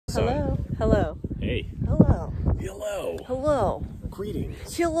Hello.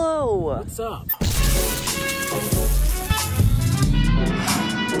 Greetings. Hello. What's up?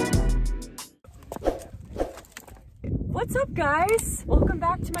 What's up, guys? Welcome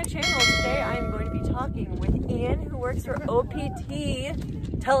back to my channel. Today I am going to be talking with Ian, who works for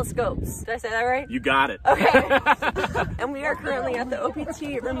OPT Telescopes. Did I say that right? You got it. Okay. And we are currently at the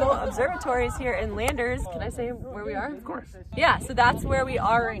OPT remote observatories here in Landers. Can I say where we are? Of course. Yeah, so that's where we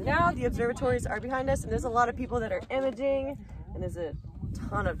are right now. The observatories are behind us, and there's a lot of people that are imaging, and there's a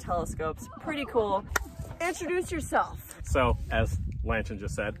ton of telescopes. Pretty cool. Introduce yourself. So, as Lanchen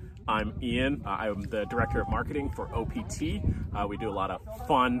just said, I'm Ian. I'm the director of marketing for OPT. We do a lot of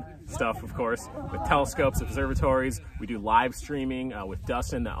fun stuff, of course, with telescopes, observatories. We do live streaming with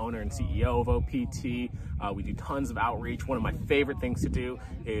Dustin, the owner and CEO of OPT. We do tons of outreach. One of my favorite things to do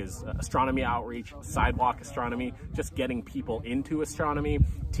is astronomy outreach, sidewalk astronomy, just getting people into astronomy,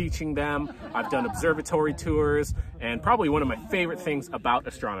 teaching them. I've done observatory tours, and probably one of my favorite things about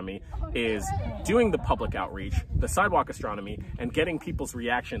astronomy is doing the public outreach, the sidewalk astronomy, and getting people's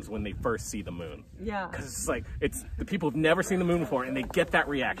reactions when they first see the moon. Yeah. Because it's like, it's the people who've never seen the moon before, and they get that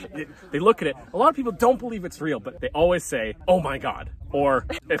reaction. They look at it. A lot of people don't believe it's real, but they always say, "Oh my God," or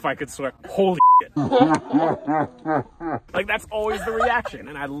if I could swear, "Holy shit." Like, that's always the reaction,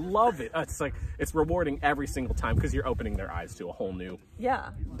 and I love it. It's like, it's rewarding every single time because you're opening their eyes to a whole new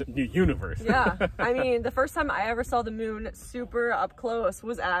new universe. Yeah. I mean, the first time I ever saw the moon super up close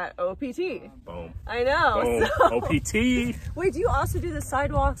was at OPT. Boom. I know. Boom. So... OPT. Wait, do you also do the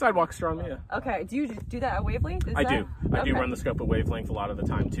sidewalk? Sidewalk astronomy, yeah. Okay. Do you do that at Wavelength? I do run the scope at Wavelength a lot of the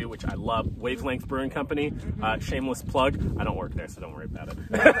time too, which I love. Wavelength Brewing Company, shameless plug. I don't work there, so don't worry about it.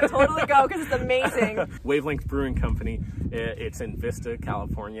 Totally go, because it's amazing. Wavelength Brewing Company, it's in Vista,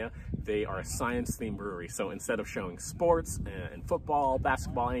 California. They are a science-themed brewery, so instead of showing sports and football,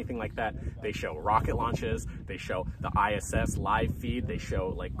 basketball, anything like that, they show rocket launches, they show the ISS live feed, they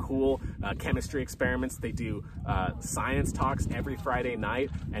show like cool chemistry experiments, they do science talks every Friday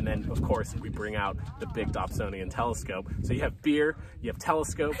night, and then of course we bring out the big Dobsonian telescope. So you have beer, you have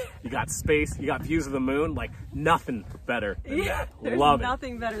telescopes, you got space, you got views of the moon, like nothing better than that. Love it.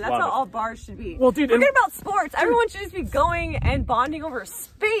 Nothing better. That's how all bars should be. Well, dude, forget about sports. Everyone should just be going and bonding over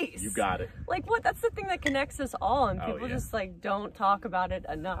space. You got it. Like, what? That's the thing that connects us all, and people just like don't talk about it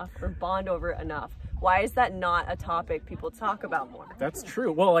enough or bond over it enough. Why is that not a topic people talk about more? That's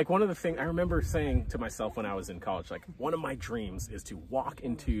true. Well, like, one of the things I remember saying to myself when I was in college, like, one of my dreams is to walk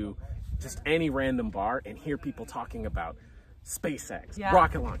into just any random bar and hear people talking about SpaceX,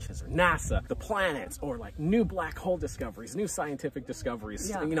 rocket launches, or NASA, the planets, or like new black hole discoveries, new scientific discoveries,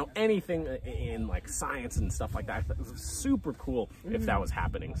 you know, anything in like science and stuff like that. It was super cool if that was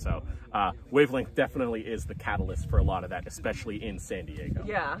happening. So Wavelength definitely is the catalyst for a lot of that, especially in San Diego.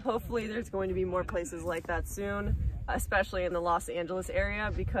 Yeah, hopefully there's going to be more places like that soon, especially in the Los Angeles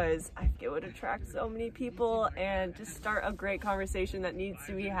area, because I think it would attract so many people and just start a great conversation that needs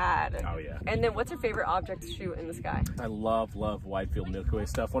to be had. Oh yeah. And then what's your favorite object to shoot in the sky? I love wide field Milky Way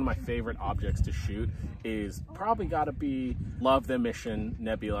stuff. One of my favorite objects to shoot is probably gotta be, love the Mission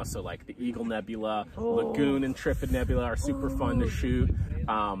Nebula. So like the Eagle Nebula, Lagoon and Trifid Nebula are super fun to shoot.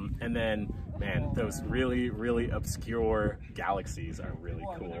 And then, man, those really obscure galaxies are really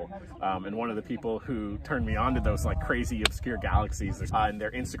cool. And one of the people who turned me on to those like crazy obscure galaxies, and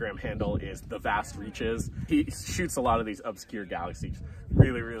their Instagram handle is The Vast Reaches. He shoots a lot of these obscure galaxies.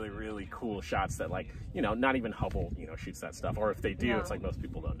 Really cool shots that, like, you know, not even Hubble, you know, shoots that stuff. Or if they do, it's like most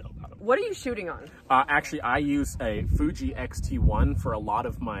people don't know about them. What are you shooting on? Actually, I use a Fuji X-T1 for a lot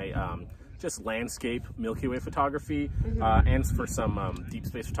of my just landscape Milky Way photography, and for some deep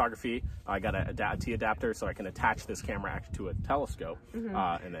space photography. I got a T adapter, so I can attach this camera actually to a telescope,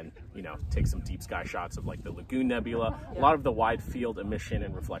 and then, you know, take some deep sky shots of like the Lagoon Nebula, a lot of the wide field emission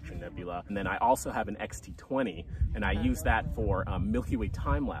and reflection nebula. And then I also have an XT20, and I use that for Milky Way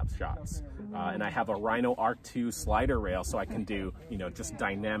time-lapse shots. And I have a Rhino Arc 2 slider rail, so I can do, you know, just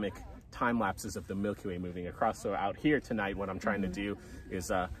dynamic time lapses of the Milky Way moving across. So out here tonight, what I'm trying to do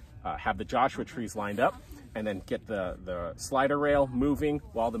is have the Joshua trees lined up, and then get the slider rail moving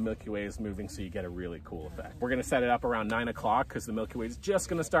while the Milky Way is moving, so you get a really cool effect. We're gonna set it up around 9 o'clock because the Milky Way is just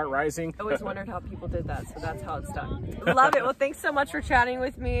gonna start rising. I always wondered how people did that, so that's how it's done. Love it. Well, thanks so much for chatting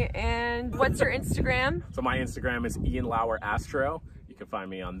with me. And what's your Instagram? So my Instagram is Ian Lauer Astro. You can find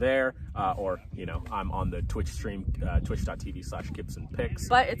me on there, or, you know, I'm on the Twitch stream, twitch.tv/GibsonPics.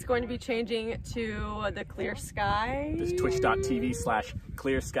 But it's going to be changing to the Clear Skies. It's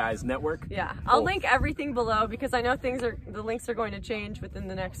twitch.tv/Clear Skies Network. Yeah, I'll link everything below, because I know the links are going to change within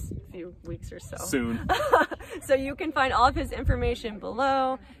the next few weeks or so. Soon. So you can find all of his information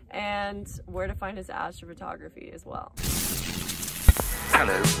below, and where to find his astrophotography as well.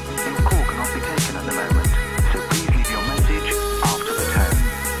 Hello.